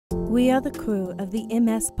We are the crew of the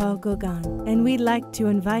MS Paul Gauguin, and we'd like to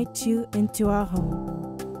invite you into our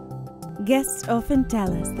home. Guests often tell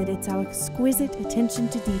us that it's our exquisite attention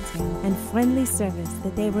to detail and friendly service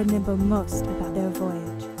that they remember most about their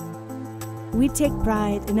voyage. We take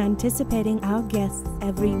pride in anticipating our guests'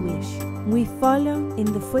 every wish. We follow in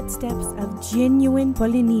the footsteps of genuine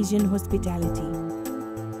Polynesian hospitality.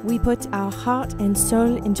 We put our heart and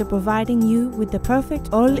soul into providing you with the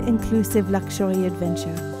perfect all-inclusive luxury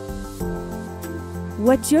adventure.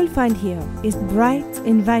 What you'll find here is bright,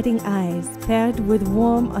 inviting eyes paired with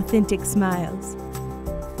warm, authentic smiles.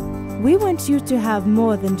 We want you to have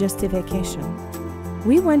more than just a vacation.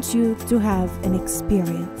 We want you to have an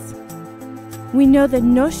experience. We know that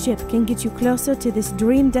no ship can get you closer to this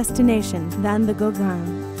dream destination than the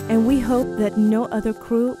Gauguin, and we hope that no other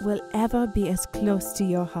crew will ever be as close to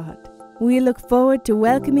your heart. We look forward to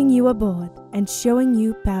welcoming you aboard and showing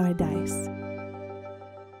you paradise.